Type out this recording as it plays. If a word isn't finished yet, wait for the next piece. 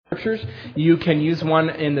Scriptures. You can use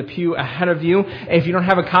one in the pew ahead of you. If you don't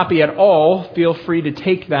have a copy at all, feel free to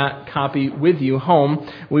take that copy with you home.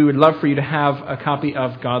 We would love for you to have a copy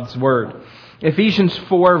of God's Word. Ephesians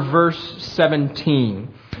 4, verse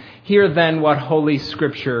 17. Hear then what Holy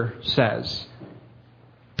Scripture says.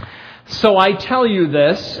 So I tell you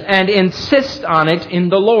this, and insist on it in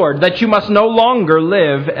the Lord, that you must no longer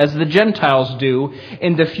live as the Gentiles do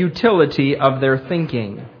in the futility of their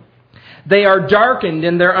thinking. They are darkened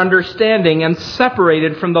in their understanding and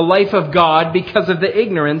separated from the life of God because of the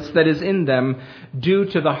ignorance that is in them due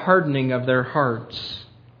to the hardening of their hearts.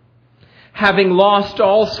 Having lost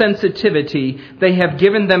all sensitivity, they have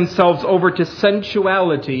given themselves over to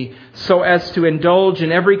sensuality so as to indulge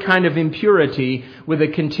in every kind of impurity with a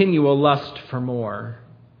continual lust for more.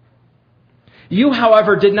 You,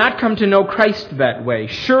 however, did not come to know Christ that way.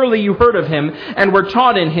 Surely you heard of Him and were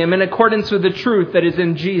taught in Him in accordance with the truth that is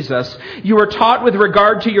in Jesus. You were taught with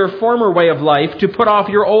regard to your former way of life to put off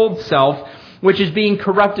your old self, which is being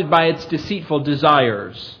corrupted by its deceitful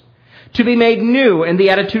desires. To be made new in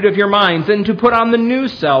the attitude of your minds, and to put on the new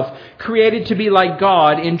self, created to be like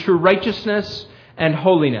God in true righteousness and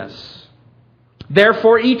holiness.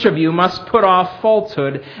 Therefore each of you must put off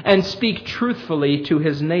falsehood and speak truthfully to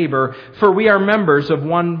his neighbor, for we are members of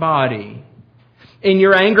one body. In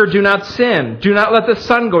your anger do not sin. Do not let the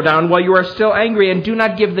sun go down while you are still angry, and do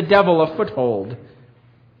not give the devil a foothold.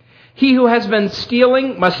 He who has been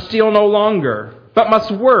stealing must steal no longer, but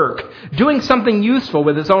must work, doing something useful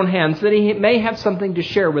with his own hands, that he may have something to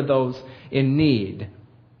share with those in need.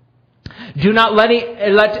 Do not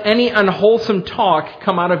let any unwholesome talk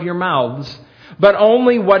come out of your mouths, but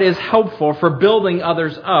only what is helpful for building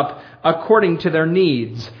others up according to their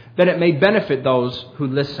needs, that it may benefit those who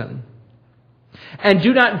listen. And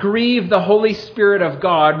do not grieve the Holy Spirit of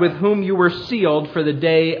God, with whom you were sealed for the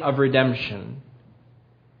day of redemption.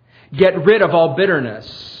 Get rid of all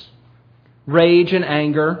bitterness, rage and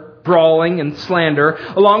anger, brawling and slander,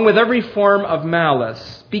 along with every form of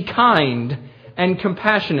malice. Be kind and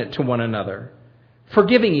compassionate to one another,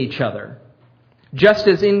 forgiving each other, just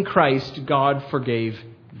as in Christ God forgave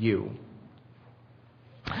you.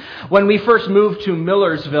 When we first moved to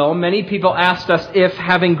Millersville, many people asked us if,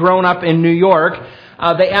 having grown up in New York,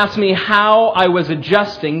 they asked me how I was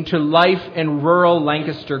adjusting to life in rural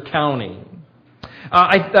Lancaster County.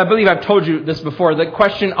 I believe I've told you this before. The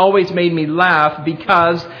question always made me laugh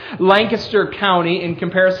because Lancaster County, in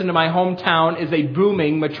comparison to my hometown, is a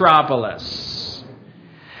booming metropolis.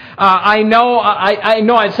 I know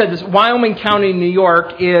I've said this. Wyoming County, New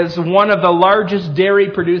York, is one of the largest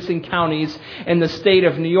dairy-producing counties in the state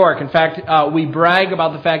of New York. In fact, we brag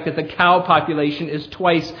about the fact that the cow population is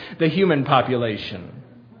twice the human population.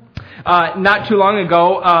 Not too long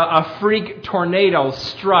ago, a freak tornado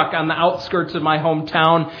struck on the outskirts of my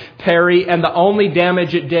hometown, Perry, and the only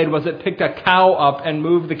damage it did was it picked a cow up and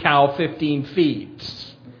moved the cow 15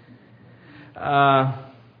 feet.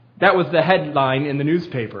 That was the headline in the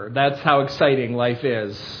newspaper. That's how exciting life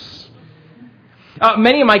is.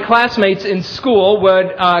 Many of my classmates in school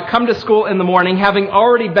would come to school in the morning having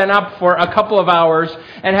already been up for a couple of hours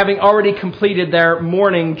and having already completed their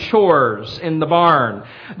morning chores in the barn.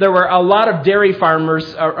 There were a lot of dairy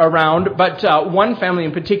farmers around, but one family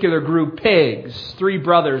in particular grew pigs. 3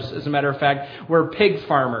 brothers, as a matter of fact, were pig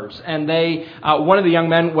farmers. And one of the young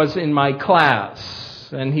men was in my class.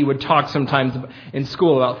 And he would talk sometimes in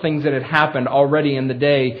school about things that had happened already in the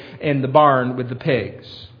day in the barn with the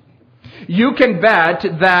pigs. You can bet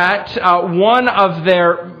that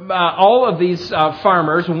all of these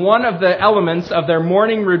farmers, one of the elements of their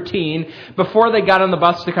morning routine before they got on the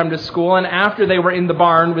bus to come to school and after they were in the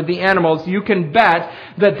barn with the animals, you can bet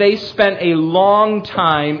that they spent a long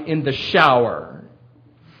time in the shower,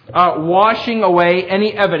 washing away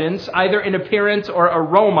any evidence, either in appearance or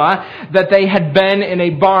aroma, that they had been in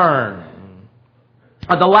a barn.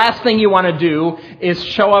 The last thing you want to do is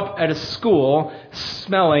show up at a school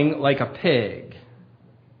smelling like a pig.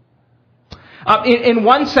 In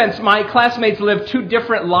one sense, my classmates lived 2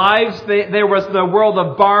 different lives. There was the world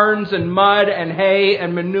of barns and mud and hay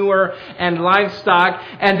and manure and livestock.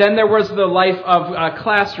 And then there was the life of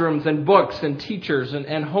classrooms and books and teachers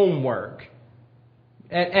and homework.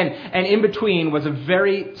 And in between was a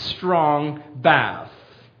very strong bath.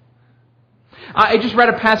 I just read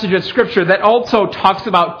a passage of Scripture that also talks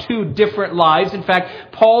about 2 different lives. In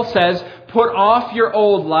fact, Paul says, put off your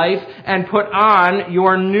old life and put on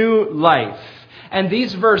your new life. And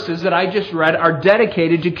these verses that I just read are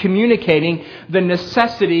dedicated to communicating the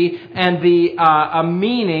necessity and the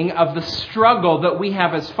meaning of the struggle that we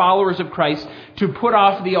have as followers of Christ to put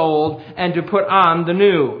off the old and to put on the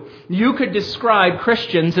new. You could describe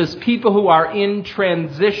Christians as people who are in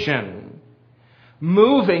transition,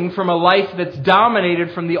 moving from a life that's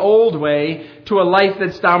dominated from the old way to a life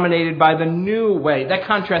that's dominated by the new way. That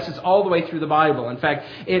contrast is all the way through the Bible. In fact,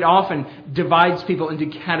 it often divides people into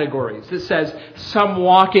categories. It says, some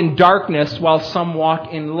walk in darkness while some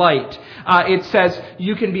walk in light. It says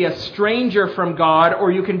you can be a stranger from God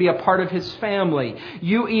or you can be a part of His family.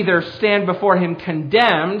 You either stand before Him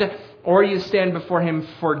condemned or you stand before Him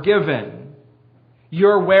forgiven.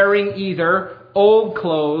 You're wearing either old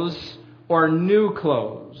clothes or new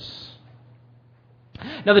clothes.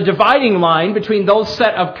 Now, the dividing line between those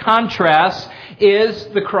set of contrasts is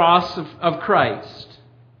the cross of Christ.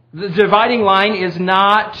 The dividing line is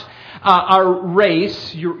not our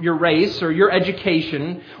race, your race, or your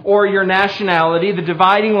education, or your nationality. The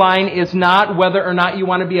dividing line is not whether or not you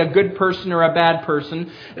want to be a good person or a bad person.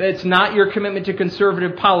 It's not your commitment to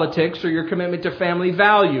conservative politics or your commitment to family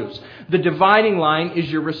values. The dividing line is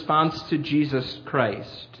your response to Jesus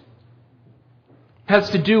Christ. Has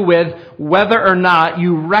to do with whether or not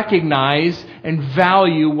you recognize and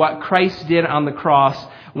value what Christ did on the cross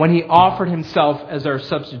when He offered Himself as our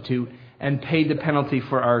substitute and paid the penalty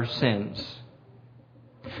for our sins.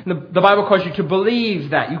 The Bible calls you to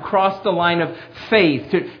believe that. You cross the line of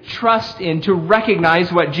faith, to trust in, to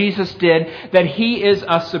recognize what Jesus did, that He is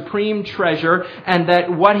a supreme treasure, and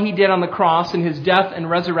that what He did on the cross in His death and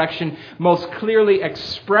resurrection most clearly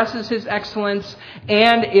expresses His excellence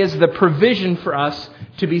and is the provision for us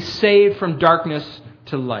to be saved from darkness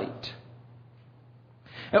to light.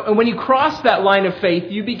 And when you cross that line of faith,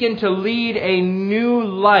 you begin to lead a new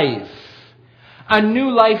life. A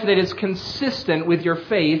new life that is consistent with your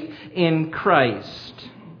faith in Christ.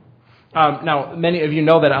 Now, many of you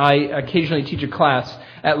know that I occasionally teach a class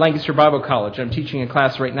at Lancaster Bible College. I'm teaching a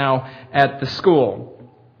class right now at the school.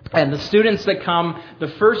 And the students that come, the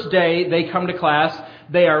first day they come to class,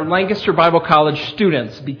 they are Lancaster Bible College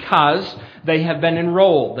students because they have been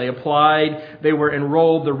enrolled. They applied, they were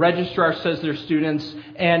enrolled, the registrar says they're students,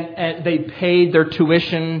 and they paid their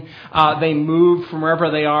tuition. They moved from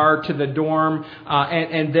wherever they are to the dorm,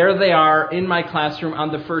 and there they are in my classroom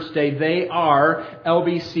on the first day. They are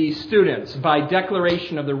LBC students by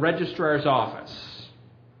declaration of the registrar's office.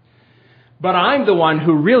 But I'm the one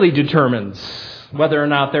who really determines whether or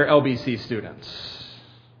not they're LBC students.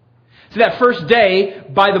 So that first day,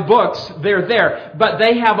 by the books, they're there. But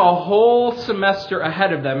they have a whole semester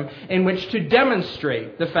ahead of them in which to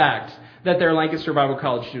demonstrate the fact that they're Lancaster Bible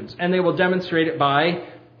College students. And they will demonstrate it by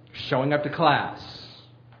showing up to class,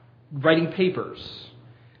 writing papers,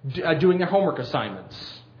 doing their homework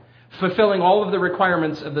assignments, fulfilling all of the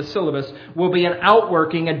requirements of the syllabus. Will be an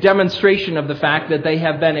outworking, a demonstration of the fact that they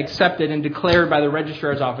have been accepted and declared by the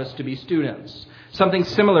registrar's office to be students. Something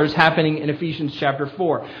similar is happening in Ephesians chapter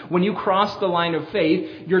 4. When you cross the line of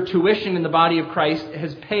faith, your tuition in the body of Christ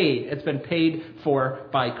has paid. It's been paid for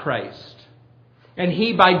by Christ. And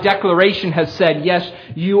He, by declaration, has said, yes,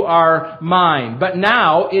 you are mine. But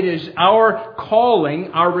now it is our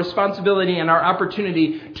calling, our responsibility, and our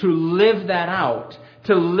opportunity to live that out.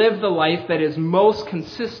 To live the life that is most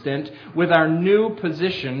consistent with our new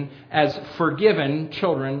position as forgiven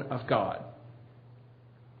children of God.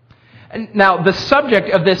 Now, the subject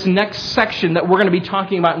of this next section that we're going to be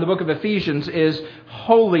talking about in the book of Ephesians is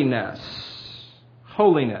holiness.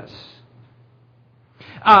 Holiness.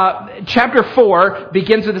 Chapter 4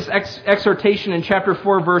 begins with this exhortation in chapter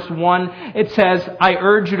 4, verse 1. It says, I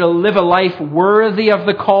urge you to live a life worthy of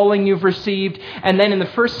the calling you've received. And then in the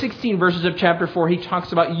first 16 verses of chapter 4, he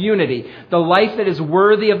talks about unity. The life that is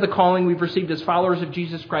worthy of the calling we've received as followers of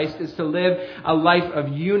Jesus Christ is to live a life of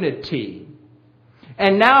unity.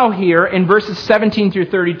 And now here, in verses 17 through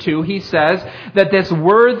 32, he says that this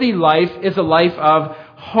worthy life is a life of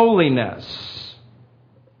holiness.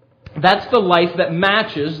 That's the life that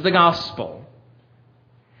matches the gospel.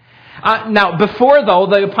 Now, before, though,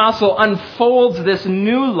 the apostle unfolds this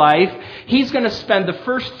new life, he's going to spend the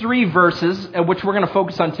first 3 verses, which we're going to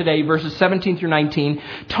focus on today, verses 17 through 19,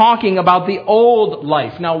 talking about the old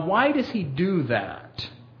life. Now, why does he do that?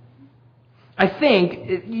 I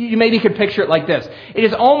think you maybe could picture it like this. It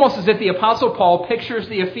is almost as if the Apostle Paul pictures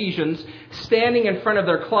the Ephesians standing in front of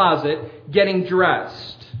their closet getting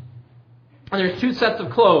dressed. And there's 2 sets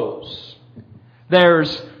of clothes.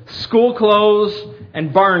 There's school clothes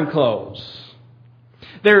and barn clothes.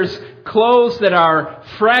 There's clothes that are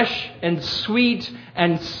fresh and sweet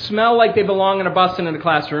and smell like they belong in a bus and in a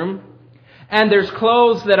classroom. And there's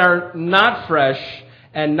clothes that are not fresh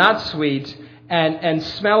and not sweet and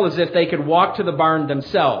smell as if they could walk to the barn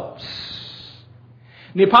themselves.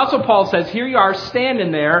 And the Apostle Paul says, here you are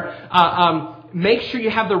standing there, make sure you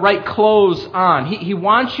have the right clothes on. He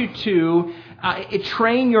wants you to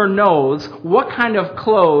train your nose. What kind of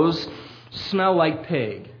clothes smell like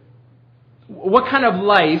pig? What kind of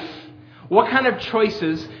life, what kind of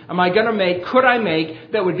choices am I going to make, could I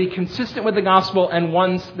make, that would be consistent with the gospel and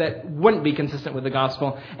ones that wouldn't be consistent with the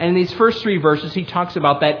gospel? And in these first 3 verses, he talks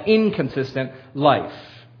about that inconsistent life.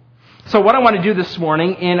 So what I want to do this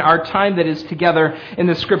morning in our time that is together in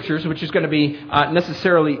the Scriptures, which is going to be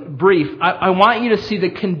necessarily brief, I want you to see the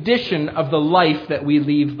condition of the life that we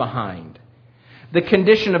leave behind. The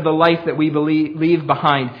condition of the life that we leave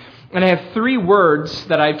behind. And I have 3 words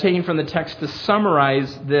that I've taken from the text to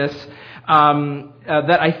summarize this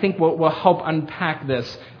that I think will help unpack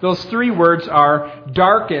this. Those 3 words are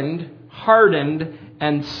darkened, hardened,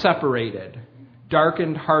 and separated.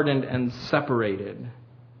 Darkened, hardened, and separated.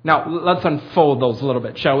 Now, let's unfold those a little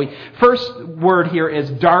bit, shall we? First word here is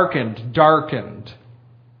darkened, darkened.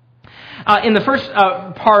 In the first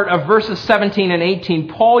part of verses 17 and 18,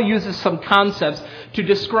 Paul uses some concepts to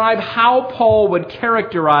describe how Paul would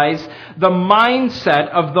characterize the mindset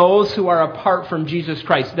of those who are apart from Jesus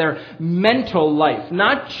Christ, their mental life.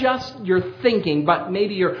 Not just your thinking, but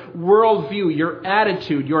maybe your worldview, your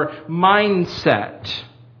attitude, your mindset.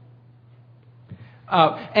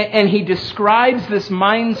 And he describes this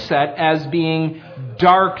mindset as being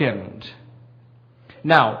darkened.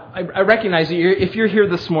 Now, I recognize that if you're here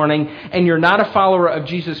this morning and you're not a follower of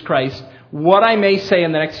Jesus Christ, what I may say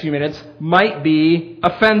in the next few minutes might be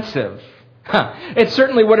offensive. It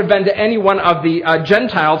certainly would have been to any one of the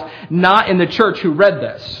Gentiles not in the church who read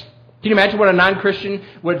this. Can you imagine what a non-Christian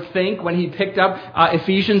would think when he picked up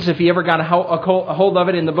Ephesians, if he ever got a hold of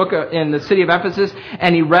it in the book in the city of Ephesus,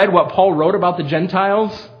 and he read what Paul wrote about the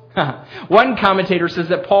Gentiles? One commentator says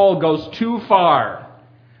that Paul goes too far,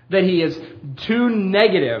 that he is too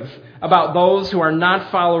negative about those who are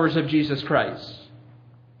not followers of Jesus Christ.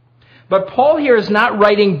 But Paul here is not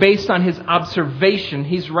writing based on his observation.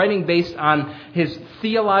 He's writing based on his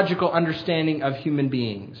theological understanding of human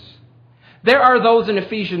beings. There are those in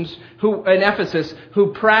Ephesus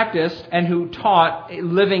who practiced and who taught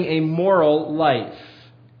living a moral life.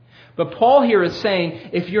 But Paul here is saying,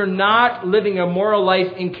 if you're not living a moral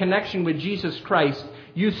life in connection with Jesus Christ,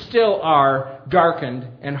 you still are darkened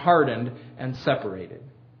and hardened and separated.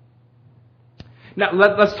 Now,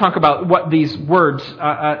 let's talk about what these words...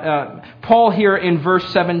 Paul here in verse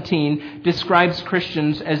 17 describes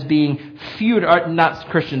Christians as being futile... not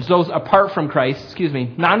Christians, those apart from Christ,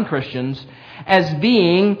 non-Christians, as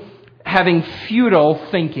having futile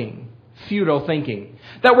thinking. Futile thinking.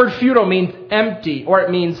 That word futile means empty, or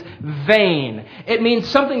it means vain. It means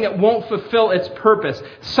something that won't fulfill its purpose.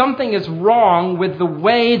 Something is wrong with the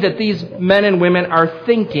way that these men and women are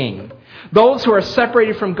thinking. Those who are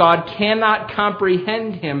separated from God cannot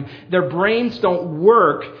comprehend Him. Their brains don't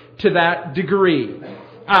work to that degree.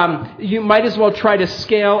 You might as well try to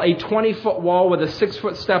scale a 20-foot wall with a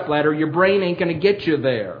 6-foot stepladder. Your brain ain't going to get you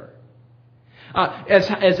there.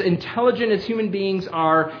 As intelligent as human beings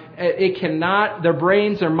are, their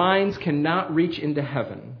brains, their minds cannot reach into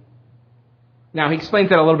heaven. Now, he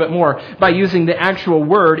explains that a little bit more by using the actual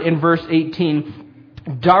word in verse 18,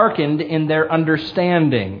 darkened in their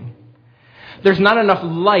understanding. There's not enough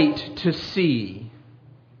light to see.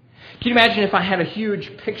 Can you imagine if I had a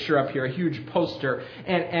huge picture up here, a huge poster,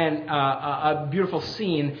 and a beautiful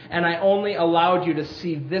scene, and I only allowed you to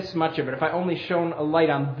see this much of it, if I only shone a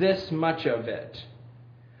light on this much of it?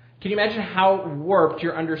 Can you imagine how warped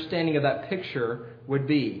your understanding of that picture would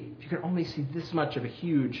be if you could only see this much of a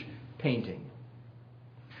huge painting?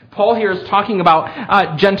 Paul here is talking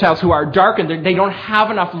about Gentiles who are darkened. They don't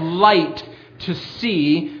have enough light to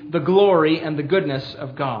see the glory and the goodness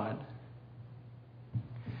of God.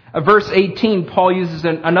 Verse 18, Paul uses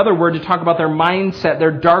another word to talk about their mindset,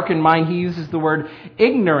 their darkened mind. He uses the word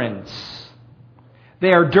ignorance.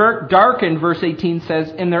 They are darkened, verse 18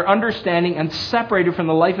 says, in their understanding and separated from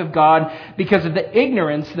the life of God because of the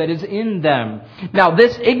ignorance that is in them. Now,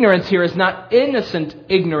 this ignorance here is not innocent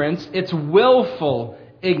ignorance, it's willful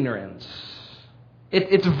ignorance.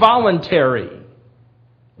 It's voluntary.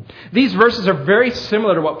 These verses are very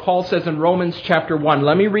similar to what Paul says in Romans chapter 1.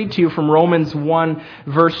 Let me read to you from Romans 1,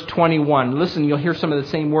 verse 21. Listen, you'll hear some of the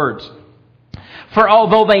same words. For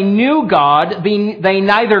although they knew God, they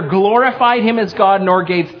neither glorified Him as God nor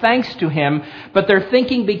gave thanks to Him, but their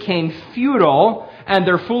thinking became futile, and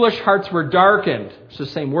their foolish hearts were darkened. It's the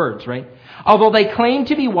same words, right? Although they claimed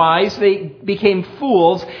to be wise, they became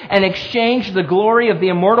fools and exchanged the glory of the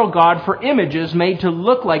immortal God for images made to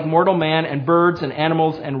look like mortal man and birds and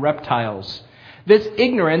animals and reptiles. This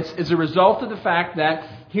ignorance is a result of the fact that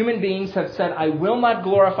human beings have said, I will not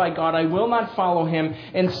glorify God, I will not follow Him.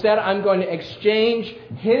 Instead, I'm going to exchange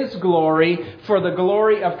His glory for the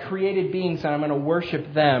glory of created beings, and I'm going to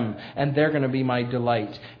worship them, and they're going to be my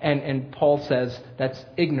delight. And Paul says that's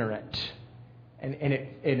ignorant. And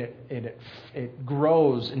it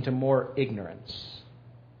grows into more ignorance.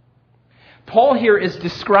 Paul here is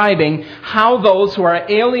describing how those who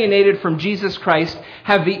are alienated from Jesus Christ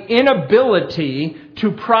have the inability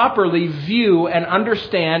to properly view and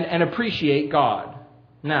understand and appreciate God.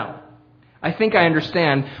 Now, I think I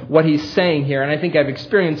understand what he's saying here, and I think I've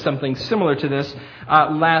experienced something similar to this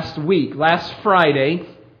last week. Last Friday,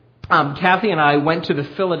 Kathy and I went to the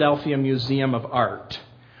Philadelphia Museum of Art.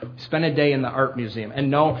 Spent a day in the art museum. And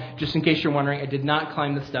no, just in case you're wondering, I did not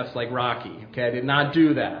climb the steps like Rocky. Okay, I did not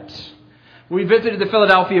do that. We visited the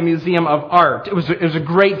Philadelphia Museum of Art. It was a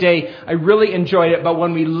great day. I really enjoyed it. But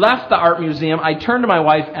when we left the art museum, I turned to my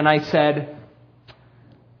wife and I said,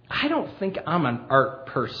 I don't think I'm an art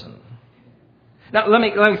person. Now, let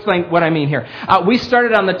me explain what I mean here. We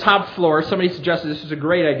started on the top floor. Somebody suggested this was a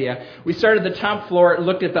great idea. We started at the top floor,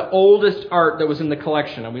 looked at the oldest art that was in the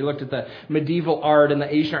collection, and we looked at the medieval art and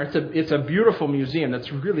the Asian art. It's a beautiful museum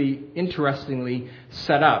that's really interestingly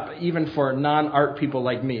set up, even for non-art people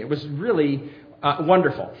like me. It was really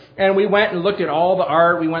wonderful. And we went and looked at all the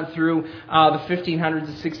art. We went through the 1500s,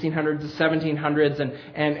 the 1600s, the 1700s,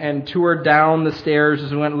 and toured down the stairs as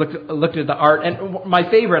we went and looked at the art. And my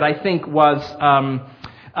favorite, I think, was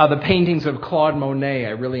the paintings of Claude Monet.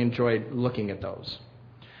 I really enjoyed looking at those.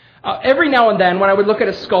 Every now and then, when I would look at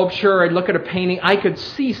a sculpture or I'd look at a painting, I could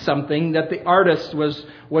see something that the artist was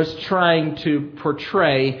trying to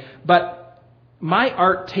portray, but my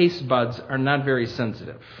art taste buds are not very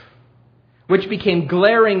sensitive, which became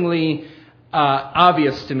glaringly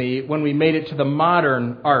obvious to me when we made it to the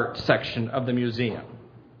modern art section of the museum.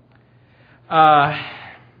 I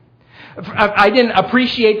didn't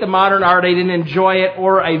appreciate the modern art, I didn't enjoy it,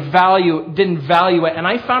 or I didn't value it, and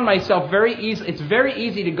I found myself it's very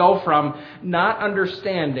easy to go from not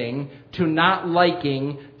understanding to not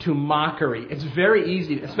liking to mockery. It's very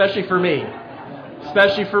easy, especially for me,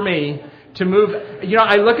 to move.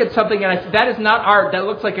 I look at something and I say, that is not art. That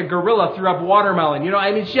looks like a gorilla threw up watermelon.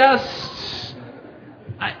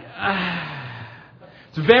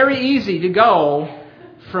 It's very easy to go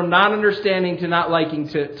from not understanding to not liking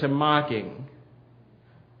to mocking.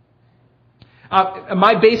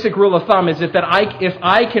 My basic rule of thumb is if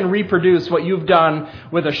I can reproduce what you've done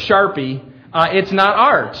with a Sharpie, it's not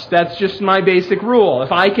art. That's just my basic rule.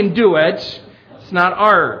 If I can do it, it's not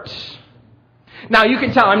art. Now, you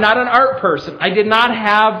can tell I'm not an art person. I did not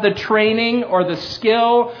have the training or the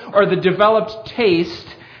skill or the developed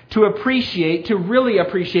taste to really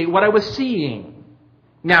appreciate what I was seeing.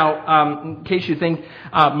 Now, in case you think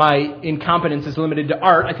my incompetence is limited to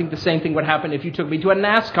art, I think the same thing would happen if you took me to a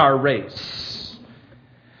NASCAR race.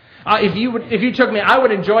 If you took me, I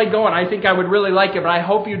would enjoy going. I think I would really like it, but I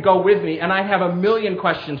hope you'd go with me. And I have a million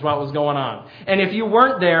questions about what was going on. And if you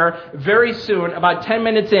weren't there, very soon, about 10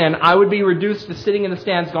 minutes in, I would be reduced to sitting in the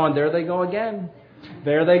stands going, there they go again.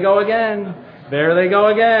 There they go again. There they go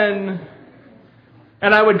again.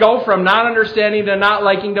 And I would go from not understanding to not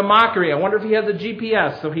liking to mockery. I wonder if he has a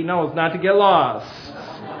GPS so he knows not to get lost.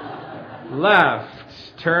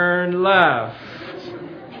 Left. Turn left.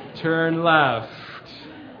 Turn left.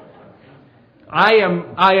 I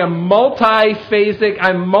am multi-phasic,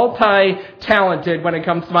 I'm multi-talented when it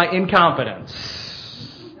comes to my incompetence.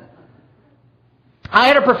 I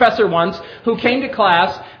had a professor once who came to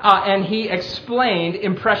class and he explained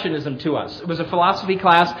Impressionism to us. It was a philosophy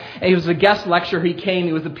class, and he was a guest lecturer. He came,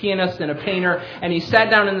 he was a pianist and a painter, and he sat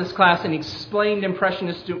down in this class and he explained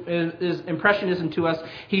Impressionism to us.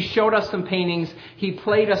 He showed us some paintings, he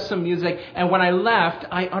played us some music, and when I left,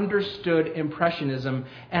 I understood Impressionism,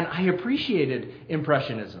 and I appreciated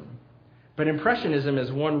Impressionism. But Impressionism is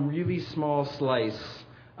one really small slice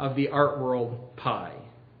of the art world pie.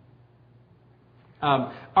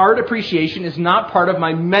 Art appreciation is not part of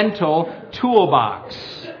my mental toolbox.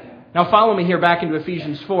 Now follow me here back into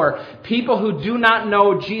Ephesians 4. People who do not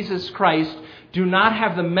know Jesus Christ do not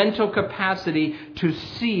have the mental capacity to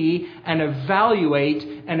see and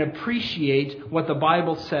evaluate and appreciate what the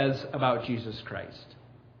Bible says about Jesus Christ.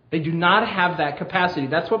 They do not have that capacity.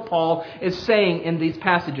 That's what Paul is saying in these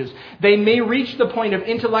passages. They may reach the point of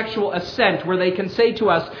intellectual assent where they can say to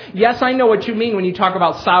us, yes, I know what you mean when you talk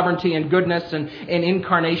about sovereignty and goodness and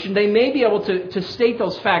incarnation. They may be able to state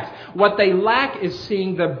those facts. What they lack is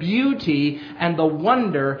seeing the beauty and the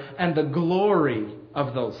wonder and the glory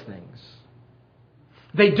of those things.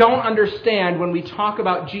 They don't understand when we talk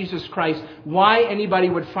about Jesus Christ why anybody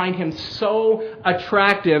would find him so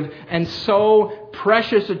attractive and so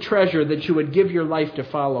precious a treasure that you would give your life to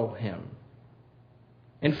follow him.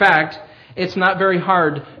 In fact, it's not very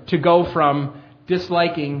hard to go from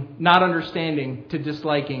disliking, not understanding, to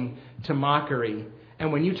disliking, to mockery.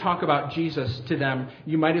 And when you talk about Jesus to them,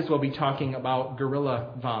 you might as well be talking about gorilla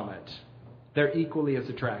vomit. They're equally as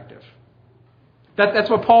attractive. That's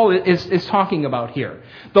what Paul is talking about here.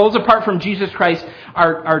 Those apart from Jesus Christ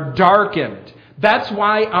are darkened. That's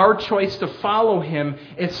why our choice to follow him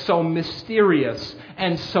is so mysterious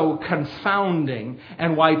and so confounding,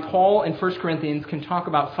 and why Paul in 1 Corinthians can talk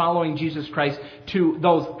about following Jesus Christ to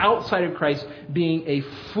those outside of Christ being a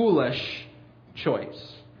foolish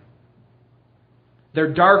choice.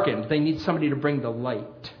 They're darkened. They need somebody to bring the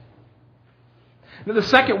light. Now, the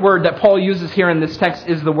second word that Paul uses here in this text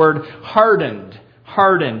is the word hardened.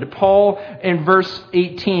 Hardened. Paul in verse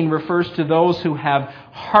 18 refers to those who have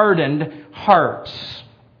hardened hearts.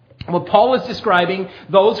 What Paul is describing,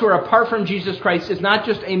 those who are apart from Jesus Christ, is not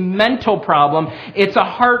just a mental problem, it's a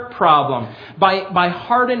heart problem. By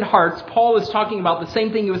hardened hearts, Paul is talking about the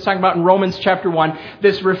same thing he was talking about in Romans chapter 1,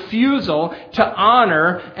 this refusal to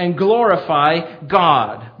honor and glorify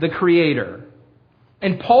God, the Creator.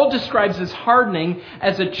 And Paul describes this hardening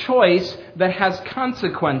as a choice that has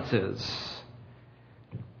consequences.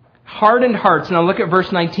 Hardened hearts. Now look at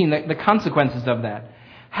verse 19, the consequences of that.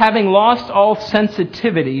 Having lost all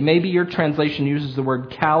sensitivity, maybe your translation uses the word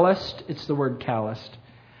calloused. It's the word calloused.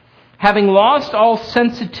 Having lost all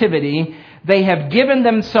sensitivity, they have given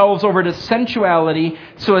themselves over to sensuality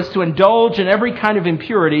so as to indulge in every kind of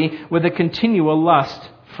impurity with a continual lust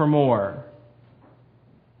for more.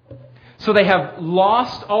 So they have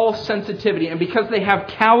lost all sensitivity, and because they have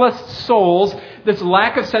calloused souls, this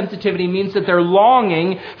lack of sensitivity means that they're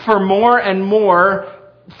longing for more and more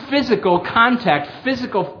physical contact,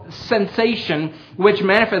 physical sensation, which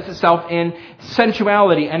manifests itself in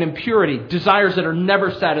sensuality and impurity, desires that are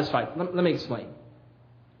never satisfied. Let me explain.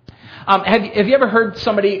 Have you ever heard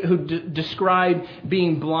somebody who describe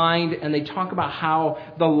being blind, and they talk about how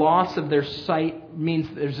the loss of their sight means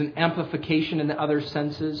there's an amplification in the other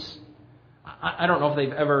senses? I don't know if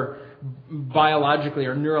they've ever biologically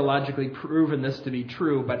or neurologically proven this to be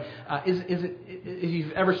true, but if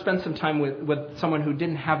you've ever spent some time with someone who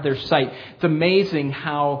didn't have their sight, it's amazing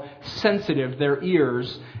how sensitive their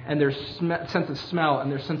ears and their sense of smell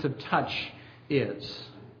and their sense of touch is.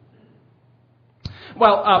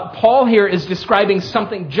 Well, Paul here is describing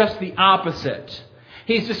something just the opposite.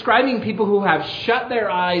 He's describing people who have shut their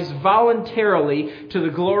eyes voluntarily to the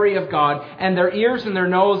glory of God, and their ears and their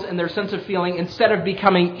nose and their sense of feeling, instead of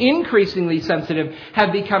becoming increasingly sensitive,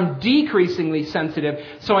 have become decreasingly sensitive.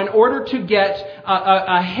 So in order to get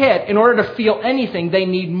a hit, in order to feel anything, they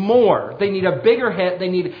need more. They need a bigger hit. They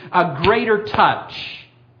need a greater touch.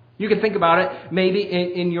 You can think about it maybe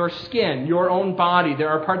in your skin, your own body. There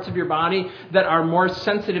are parts of your body that are more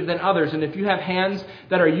sensitive than others. And if you have hands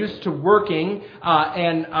that are used to working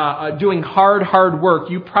and doing hard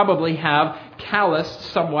work, you probably have calloused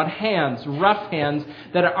somewhat hands, rough hands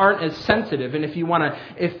that aren't as sensitive. And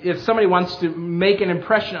if somebody wants to make an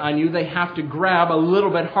impression on you, they have to grab a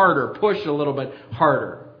little bit harder, push a little bit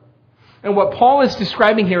harder. And what Paul is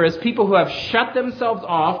describing here is people who have shut themselves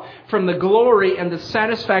off from the glory and the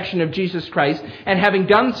satisfaction of Jesus Christ, and having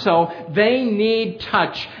done so, they need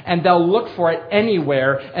touch, and they'll look for it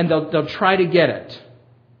anywhere, and they'll try to get it.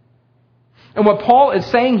 And what Paul is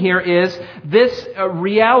saying here is this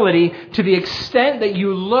reality, to the extent that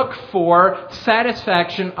you look for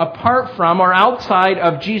satisfaction apart from or outside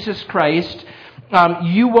of Jesus Christ,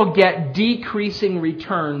 you will get decreasing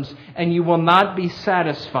returns, and you will not be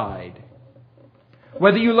satisfied.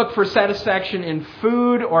 Whether you look for satisfaction in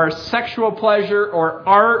food or sexual pleasure or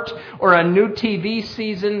art or a new TV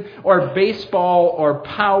season or baseball or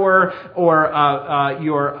power or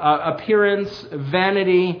your appearance,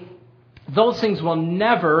 vanity, those things will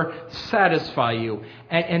never satisfy you.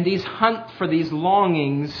 And these hunt for these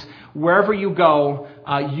longings, wherever you go,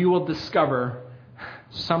 you will discover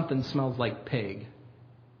something smells like pig.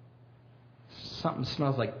 Something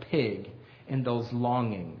smells like pig in those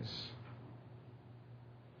longings.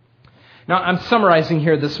 Now, I'm summarizing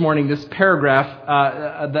here this morning. This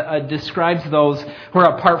paragraph describes those who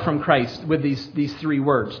are apart from Christ with these three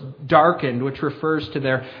words. Darkened, which refers to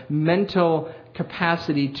their mental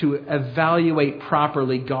capacity to evaluate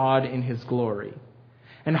properly God in His glory.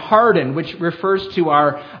 And hardened, which refers to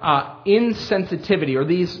our insensitivity, or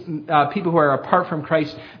these people who are apart from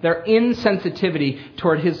Christ, their insensitivity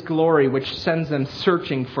toward His glory, which sends them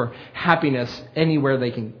searching for happiness anywhere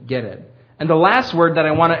they can get it. And the last word that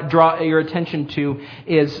I want to draw your attention to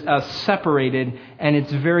is separated, and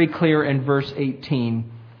it's very clear in verse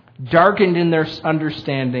 18. Darkened in their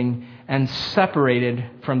understanding and separated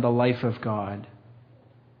from the life of God.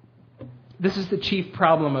 This is the chief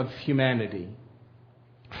problem of humanity.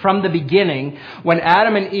 From the beginning, when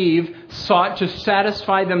Adam and Eve sought to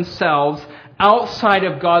satisfy themselves outside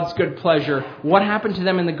of God's good pleasure, what happened to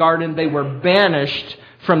them in the garden? They were banished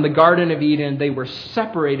from the Garden of Eden. They were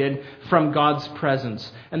separated from God's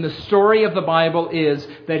presence. And the story of the Bible is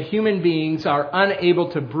that human beings are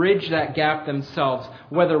unable to bridge that gap themselves,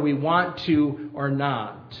 whether we want to or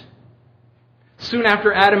not. Soon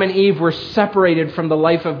after Adam and Eve were separated from the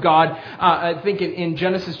life of God, I think in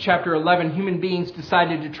Genesis chapter 11, human beings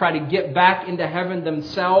decided to try to get back into heaven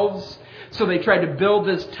themselves. So they tried to build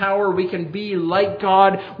this tower. We can be like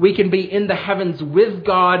God. We can be in the heavens with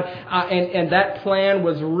God. And that plan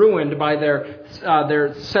was ruined by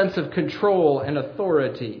their sense of control and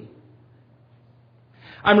authority.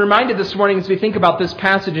 I'm reminded this morning as we think about this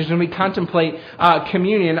passage, as we contemplate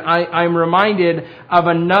communion, I'm reminded of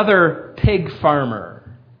another pig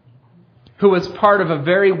farmer who was part of a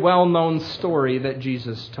very well-known story that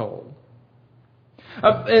Jesus told.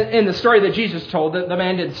 In the story that Jesus told, the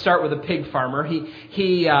man didn't start with a pig farmer.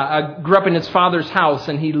 He grew up in his father's house,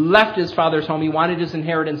 and he left his father's home. He wanted his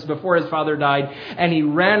inheritance before his father died, and he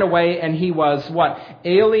ran away, and he was,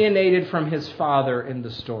 alienated from his father in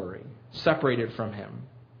the story, separated from him.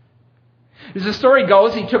 As the story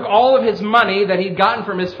goes, he took all of his money that he'd gotten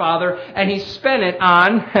from his father, and he spent it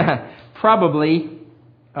on probably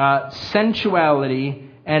sensuality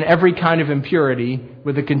and every kind of impurity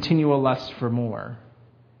with a continual lust for more.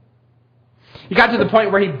 He got to the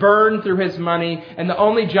point where he burned through his money, and the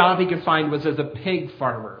only job he could find was as a pig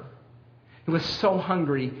farmer. He was so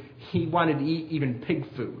hungry, he wanted to eat even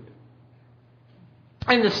pig food.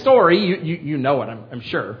 In the story, you know it, I'm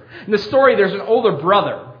sure. In the story, there's an older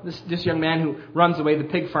brother. This young man who runs away, the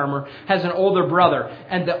pig farmer, has an older brother.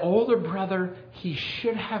 And the older brother, he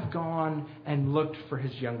should have gone and looked for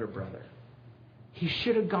his younger brother. He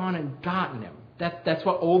should have gone and gotten him. That's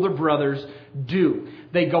what older brothers do.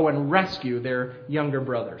 They go and rescue their younger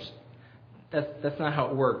brothers. That's not how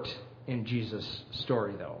it worked in Jesus'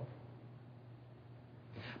 story, though.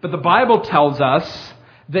 But the Bible tells us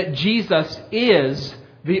that Jesus is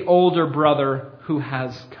the older brother who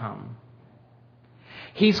has come.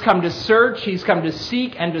 He's come to search, He's come to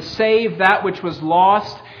seek and to save that which was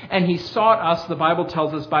lost, and He sought us, the Bible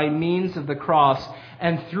tells us, by means of the cross,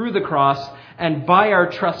 and through the cross, and by our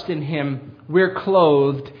trust in Him, we're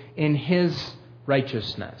clothed in His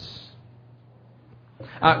righteousness.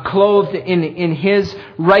 Clothed in His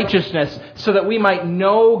righteousness, so that we might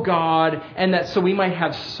know God, and that so we might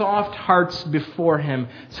have soft hearts before Him,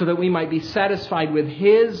 so that we might be satisfied with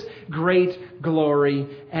His great glory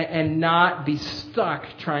and not be stuck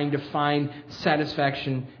trying to find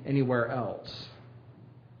satisfaction anywhere else.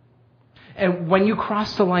 And when you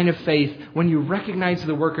cross the line of faith, when you recognize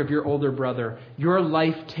the work of your older brother, your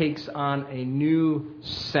life takes on a new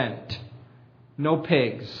scent. No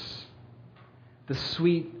pigs. The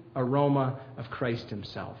sweet aroma of Christ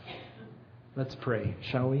Himself. Let's pray,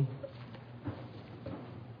 shall we?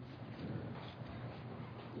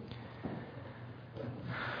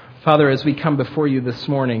 Father, as we come before You this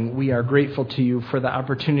morning, we are grateful to You for the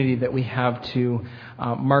opportunity that we have to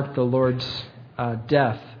mark the Lord's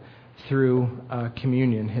death through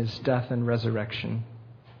communion, His death and resurrection.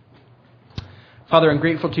 Father, I'm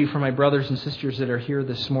grateful to You for my brothers and sisters that are here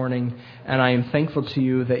this morning, and I am thankful to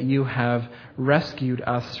You that You have rescued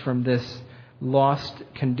us from this lost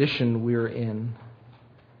condition we're in.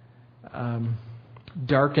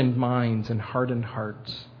 Darkened minds and hardened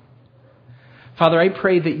hearts. Father, I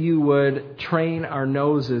pray that You would train our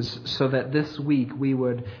noses so that this week we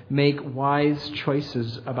would make wise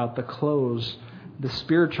choices about the clothes, the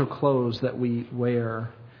spiritual clothes that we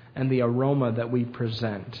wear, and the aroma that we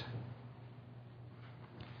present.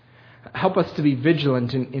 Help us to be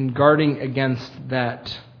vigilant in guarding against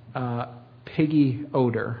that piggy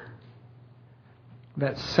odor,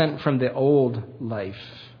 that scent from the old life.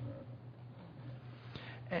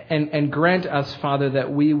 And grant us, Father,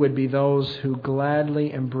 that we would be those who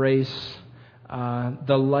gladly embrace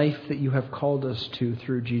the life that you have called us to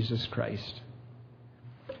through Jesus Christ.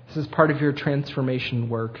 This is part of your transformation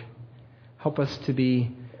work. Help us to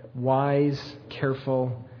be wise,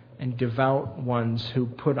 careful, and devout ones who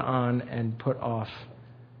put on and put off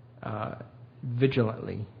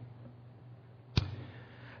vigilantly.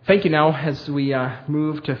 Thank you now as we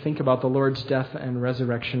move to think about the Lord's death and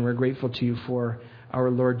resurrection. We're grateful to you for our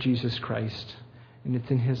Lord Jesus Christ. And it's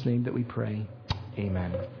in his name that we pray.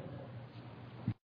 Amen.